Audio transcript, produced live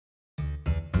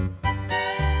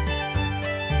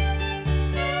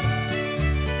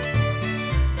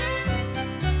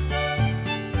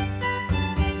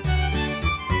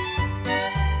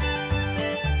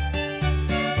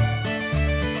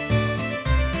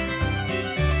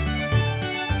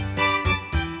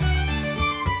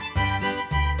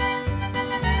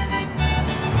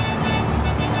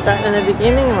Starting in the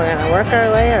beginning, we're going to work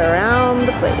our way around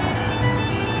the place.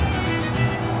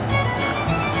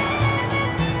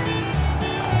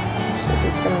 Should be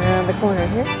coming around the corner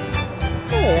here.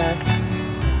 There they are.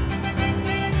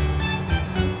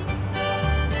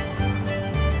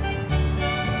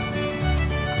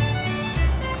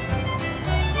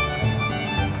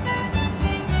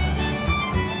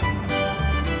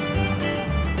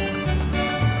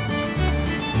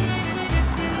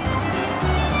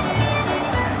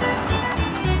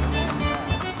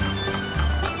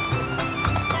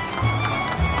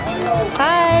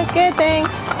 Hi, good,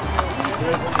 thanks.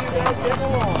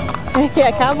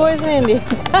 Yeah, cowboys and Indians.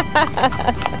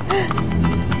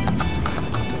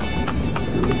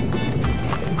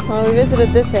 Well, we visited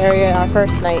this area our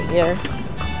first night here.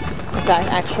 It's an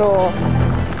actual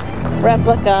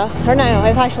replica, or no,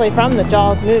 it's actually from the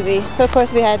Jaws movie. So of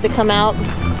course we had to come out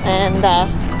and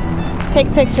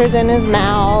take pictures in his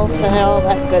mouth and all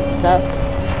that good stuff.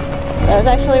 That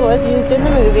actually was used in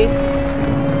the movie.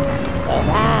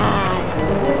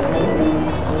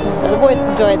 So the boys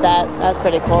enjoyed that. That was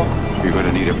pretty cool. You're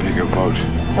gonna need a bigger boat.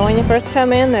 So when you first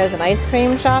come in, there's an ice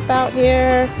cream shop out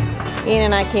here. Ian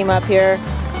and I came up here,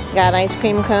 got an ice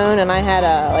cream cone, and I had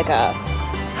like a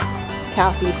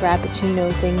coffee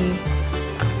frappuccino thingy.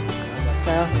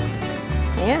 So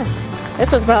yeah,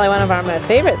 this was probably one of our most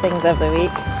favorite things of the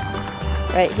week.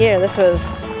 Right here, this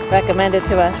was recommended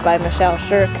to us by Michelle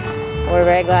Shirk. We're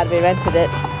very glad we rented it.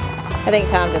 I think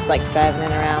Tom just likes driving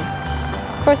it around.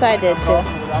 Of course I did too.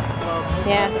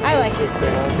 Yeah, I like it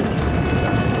too.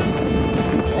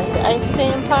 There's the ice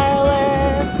cream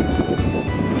parlor.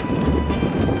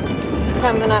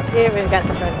 Coming up here, we've got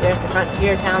there's the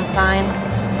Frontiertown sign.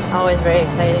 Always very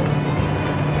exciting.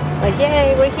 Like,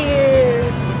 yay, we're here!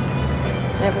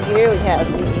 And over here we have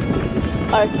the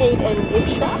arcade and gift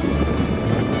shop.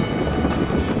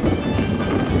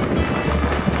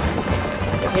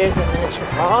 Here's the miniature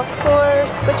golf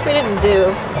course, which we didn't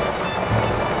do.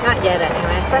 Not yet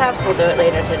anyway. Perhaps we'll do it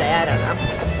later today, I don't know.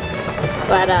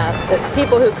 But the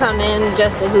people who come in,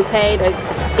 just who pay to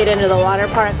get into the water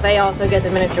park, they also get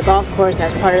the miniature golf course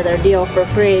as part of their deal for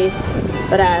free.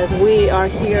 But as we are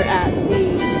here at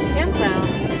the campground,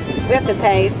 we have to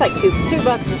pay, it's like $2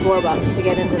 and $4 to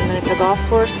get into the miniature golf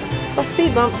course. Oh,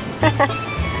 speed bump.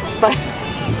 But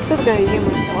this is going to be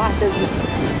humorous to watch, isn't it?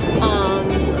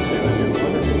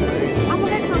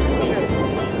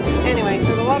 Anyway,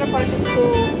 so the water park is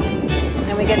cool,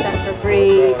 and we get that for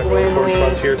free when we...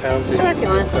 Frontiertown, so sure, if you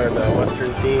want. Learn the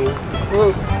Western theme.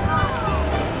 Ooh.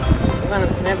 We're going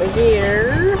to come over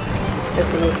here to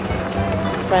the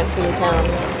Frontiertown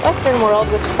Western World,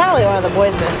 which is probably one of the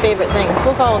boys' most favorite things.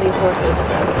 We'll follow these horses.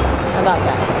 How about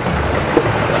that?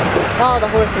 Follow the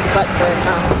horses' butts there,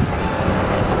 Tom.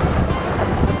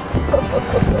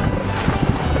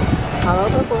 Follow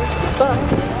the horses'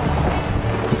 butts.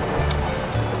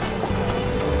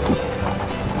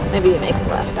 Maybe you make a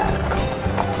left, I don't know.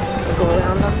 We'll go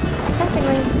around them. Passing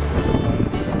lane.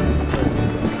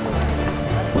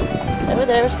 Over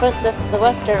there was the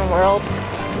Western World.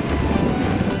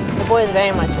 The boys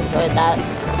very much enjoyed that.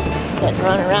 Get to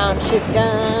run around, shoot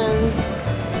guns,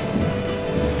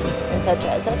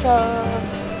 etc., etc.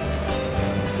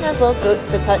 And there's little goats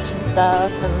to touch and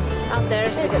stuff. And out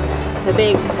there's the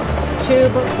big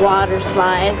tube water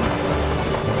slide.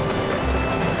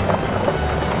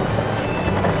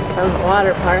 From the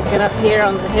water park, and up here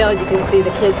on the hill you can see the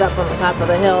kids up on the top of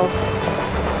the hill.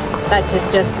 That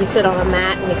just you sit on a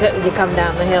mat and you come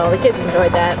down the hill. The kids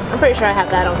enjoyed that. I'm pretty sure I have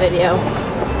that on video.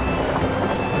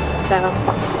 So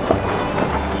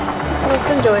it's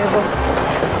enjoyable.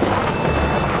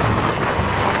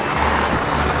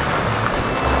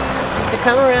 So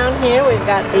come around here, we've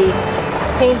got the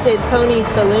Painted Pony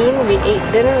Saloon. We ate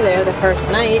dinner there the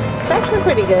first night. It's actually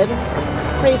pretty good.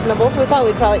 Reasonable. We thought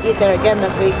we'd probably eat there again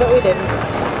this week, but we didn't.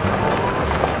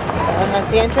 And that's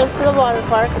the entrance to the water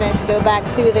park, and as you go back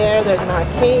through there, there's an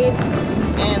arcade,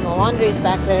 and the laundry's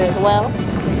back there as well.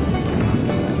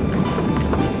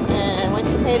 And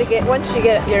once you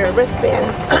get your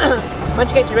wristband, once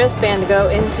you get your wristband to go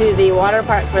into the water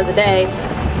park for the day,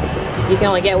 you can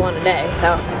only get one a day,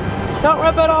 so don't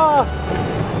rip it off.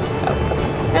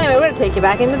 Anyway, we're gonna take you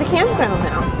back into the campground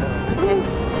now. Okay.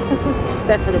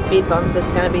 Except for the speed bumps, it's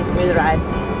going to be a smooth ride.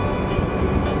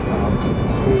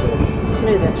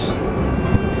 Smoothish.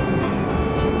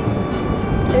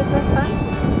 Isn't this fun?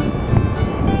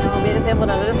 And we'll be just able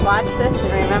to just watch this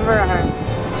and remember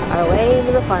our way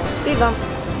into the park. Speed bump.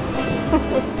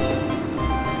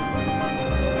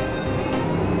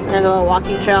 And there's a little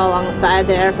walking trail along the side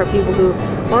there for people who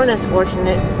weren't as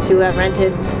fortunate to have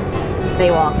rented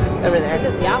they walk over there.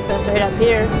 This is the office right up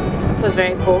here. This was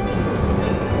very cool.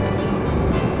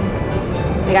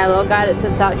 We got a little guy that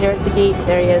sits out here at the gate.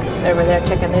 There he is over there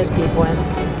checking those people in.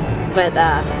 But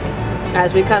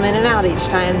as we come in and out each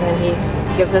time, then he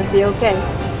gives us the okay.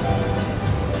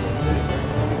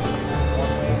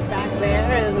 Back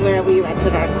there is where we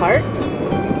rented our carts.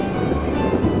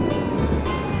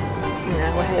 And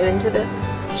now we're heading into the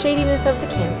shadiness of the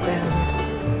campground.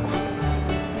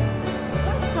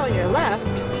 On your left,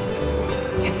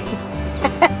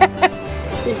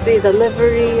 you see the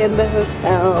livery and the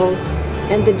hotel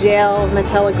and the jail and the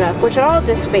telegraph, which are all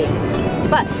just fake.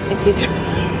 But if you turn,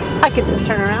 I can just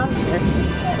turn around here.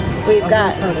 We've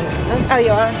got, oh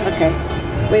you are? Okay.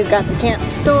 We've got the camp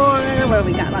store where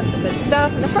we got lots of good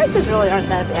stuff, and the prices really aren't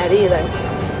that bad either.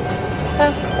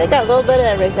 So they got a little bit of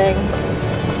everything,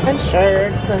 and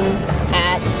shirts and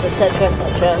hats, etc.,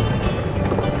 etc.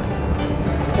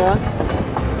 So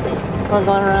we're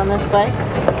going around this way.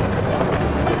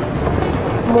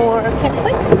 More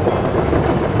campsites.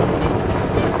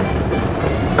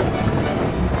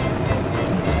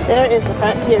 There is the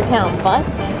Frontiertown bus.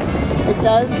 It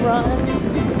does run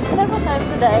several times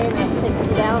a day, and it takes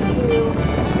you down to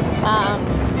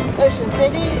Ocean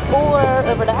City or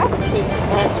over to Assateague,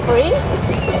 and it's free.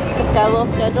 It's got a little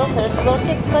schedule. There's a little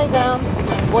kids playground.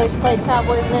 Boys played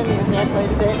cowboys and Indians there quite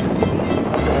a bit.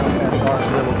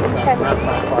 Okay.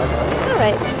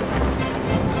 Alright.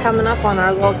 Coming up on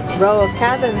our little row of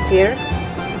cabins here.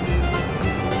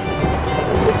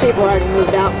 These people already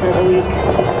moved out for the week.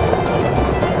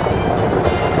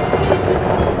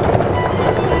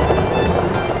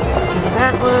 There's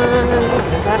that one.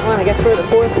 There's that one. I guess we're the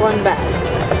fourth one back.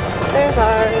 There's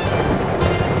ours.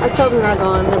 Our children are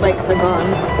gone. Their bikes are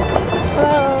gone.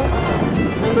 Hello.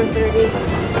 Number 30.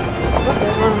 Oh,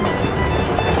 there's one.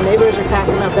 The neighbors are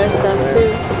packing up their stuff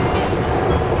too.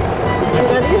 So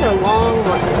now these are long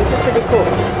ones. These are pretty cool.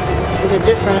 These are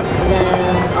different than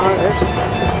ours.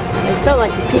 I still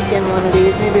like to peek in one of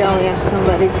these. Maybe I'll ask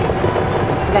somebody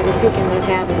if I can peek in their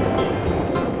cabin.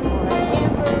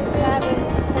 Campers, cabins,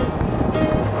 tents.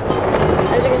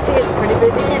 As you can see, it's a pretty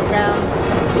busy campground.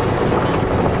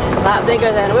 A lot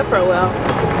bigger than Whippoorwill.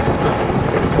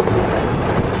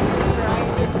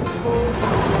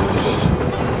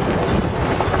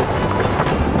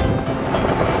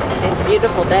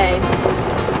 Beautiful day.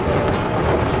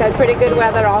 Had pretty good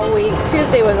weather all week.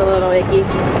 Tuesday was a little icky.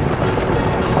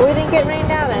 But we didn't get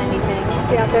rained out or anything.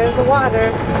 See out there's the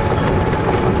water.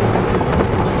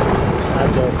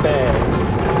 That's okay.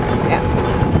 Yeah.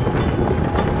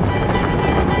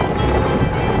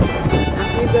 Now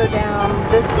if you go down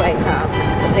this way, Tom,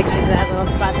 the picture of that little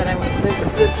spot that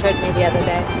Luke showed me the other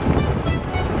day.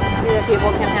 Either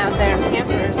people can have their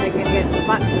campers, they can get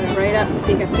spots that are right up,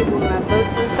 because people who have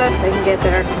boats and stuff, they can get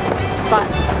their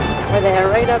spots where they are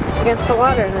right up against the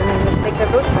water, and then they just take their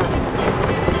boats out.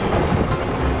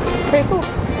 Pretty cool.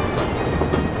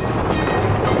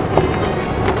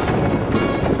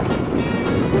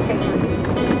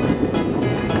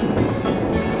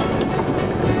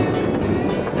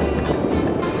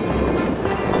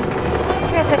 I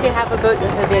guess if you have a boat,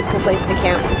 this would be a cool place to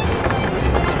camp.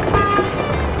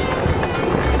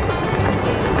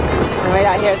 Right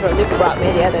out here is where Luke brought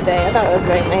me the other day. I thought it was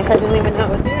very nice. I didn't even know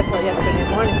it was here until yesterday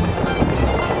morning.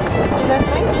 Isn't that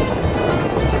nice?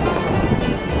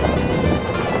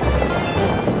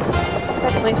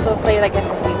 That's a nice little plate, I guess,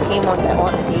 if we came on that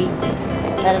wanted to eat.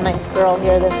 Had a nice girl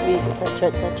here this week, etc.,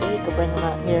 etc. You could bring them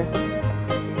out here.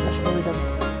 Especially them.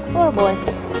 Or a boy,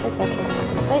 etc.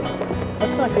 Right?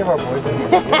 Let's not give our boys any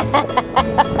ideas.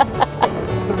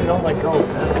 Because we don't like girls,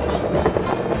 man.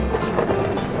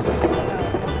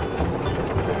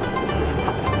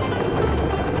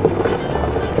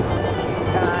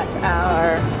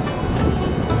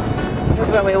 This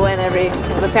is where we went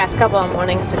the past couple of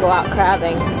mornings to go out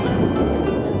crabbing.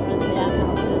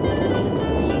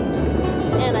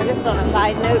 And just on a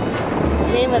side note,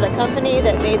 the name of the company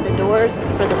that made the doors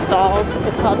for the stalls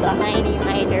is called the Heine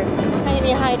Hider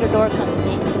Door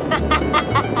Company.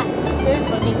 Very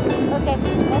funny. Okay,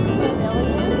 that's the pavilion.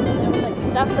 And there was like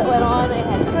stuff that went on. They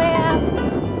had crafts.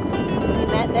 We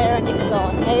met there and you could go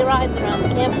on hay rides around the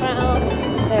campground.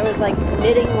 There was like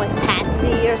knitting with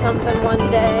Patsy or something one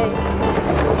day.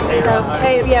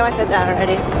 Hey, yeah, I said that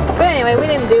already. But anyway, we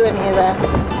didn't do any of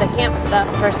the camp stuff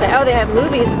per se. Oh, they have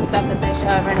movies and stuff that they show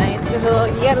every night. There's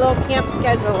you get a little camp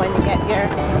schedule when you get here.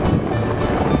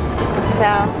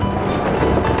 So,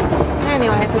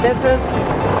 anyway, but there's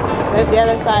the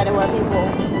other side of where people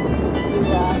do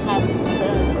have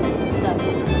their movies and stuff.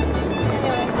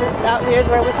 Anyway, this out here is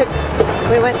where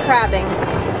we went crabbing.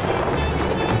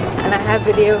 And I have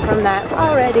video from that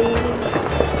already.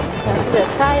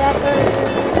 There's kayakers.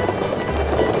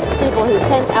 People who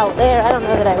tent out there. I don't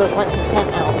know that I would want to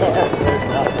tent out there.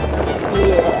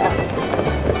 Yeah.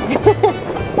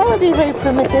 That would be very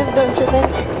primitive, don't you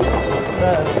think?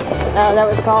 Oh, that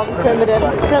was called primitive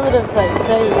sites.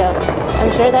 There you go.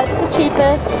 I'm sure that's the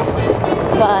cheapest,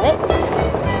 but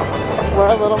we're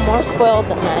a little more spoiled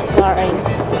than that. Sorry.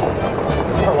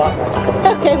 We're a lot more.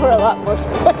 Okay, we're a lot more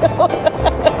spoiled.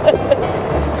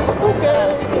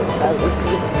 Okay. It's so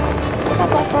easy.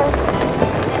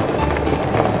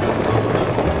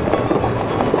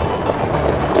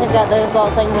 They've got those little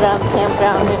things around the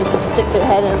campground that you can stick their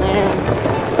head in there and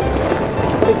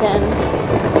pretend.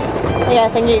 Yeah, I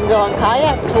think you can go on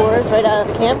kayak tours right out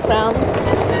of the campground.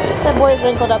 The boys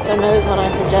wrinkled up their nose when I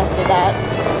suggested that.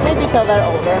 Maybe till they're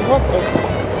older. We'll see.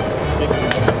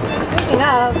 Speaking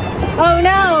of, oh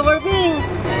no,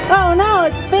 oh no,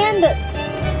 it's bandits.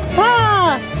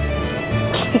 Ah!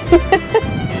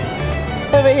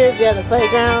 Over here's the other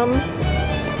playground.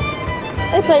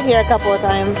 I played here a couple of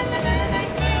times.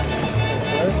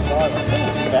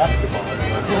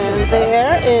 And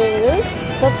there is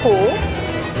the pool.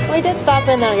 We did stop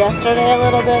in there yesterday a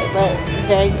little bit, but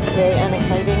very, very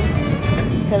unexciting.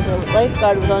 Because the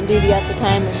lifeguard was on duty at the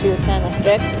time and she was kind of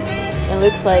strict. And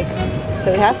Luke's like,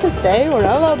 they have to stay, we're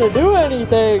not allowed to do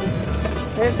anything.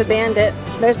 There's the bandit.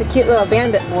 There's the cute little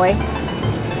bandit boy.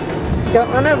 Don't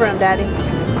run over him, Daddy.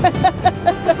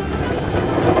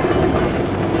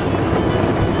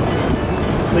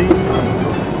 Please.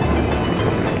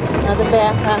 Another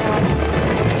bathhouse.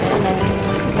 Very nice.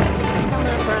 Coming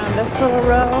up around this little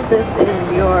row,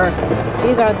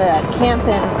 these are the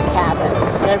camping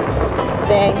cabins.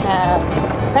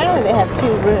 Apparently they have 2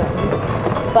 rooms,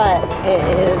 but it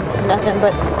is nothing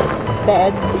but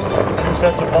beds.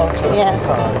 Sets of bunks.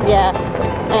 Yeah.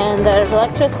 And there's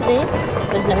electricity.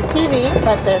 There's no TV,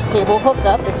 but there's cable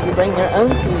hookup if you bring your own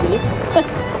TV.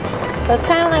 So it's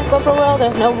kind of like Whippoorwill.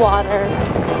 There's no water.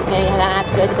 You know, you have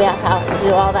to go to the bathhouse to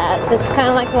do all that. So it's kind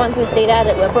of like the ones we stayed at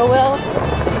Whippoorwill.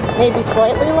 Maybe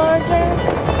slightly larger.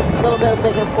 A little bit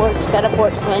bigger porch. Got a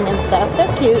porch swing and stuff.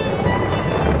 They're cute.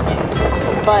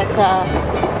 But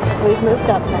we've moved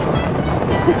up now.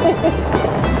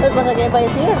 Doesn't look like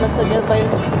anybody's here. Looks like everybody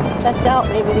checked out.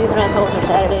 Maybe these rentals are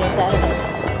Saturday or Saturday.